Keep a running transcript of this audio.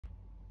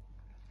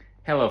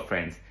Hello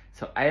friends,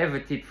 so I have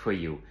a tip for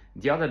you.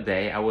 The other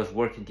day I was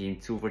working in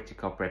two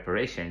vertical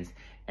preparations,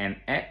 and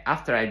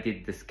after I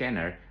did the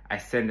scanner, I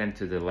sent them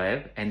to the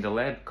lab, and the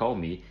lab called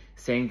me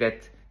saying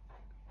that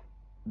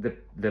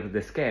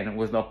the scan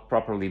was not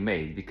properly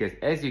made, because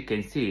as you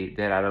can see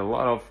there are a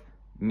lot of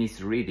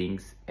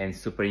misreadings and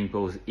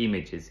superimposed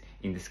images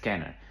in the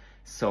scanner.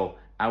 So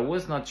I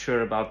was not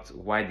sure about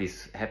why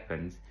this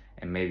happened,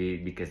 and maybe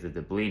because of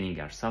the bleeding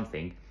or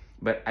something,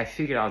 but I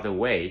figured out a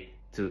way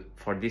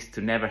for this to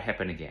never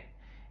happen again.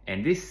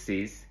 And this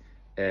is,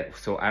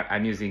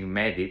 I'm using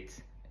Medit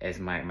as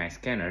my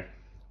scanner.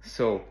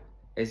 So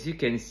as you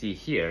can see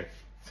here,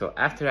 so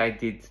after I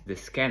did the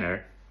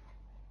scanner,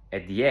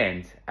 at the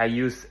end, I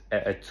use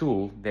a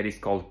tool that is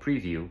called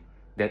Preview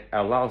that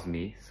allows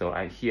me, so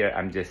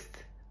I'm just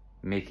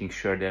making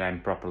sure that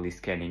I'm properly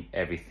scanning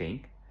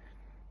everything,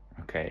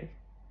 okay?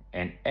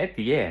 And at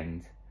the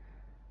end,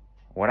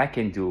 what I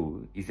can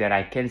do is that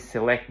I can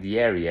select the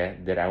area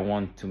that I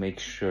want to make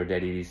sure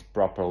that it is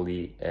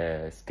properly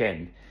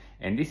scanned.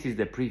 And this is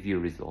the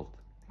preview result,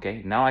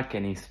 okay? Now I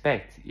can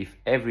inspect if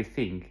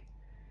everything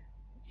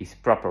is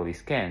properly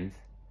scanned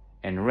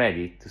and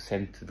ready to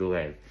send to the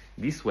lab.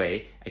 This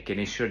way, I can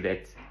ensure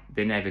that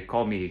they never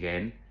call me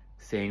again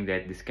saying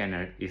that the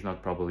scanner is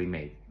not properly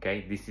made,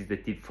 okay? This is the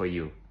tip for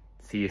you.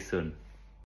 See you soon.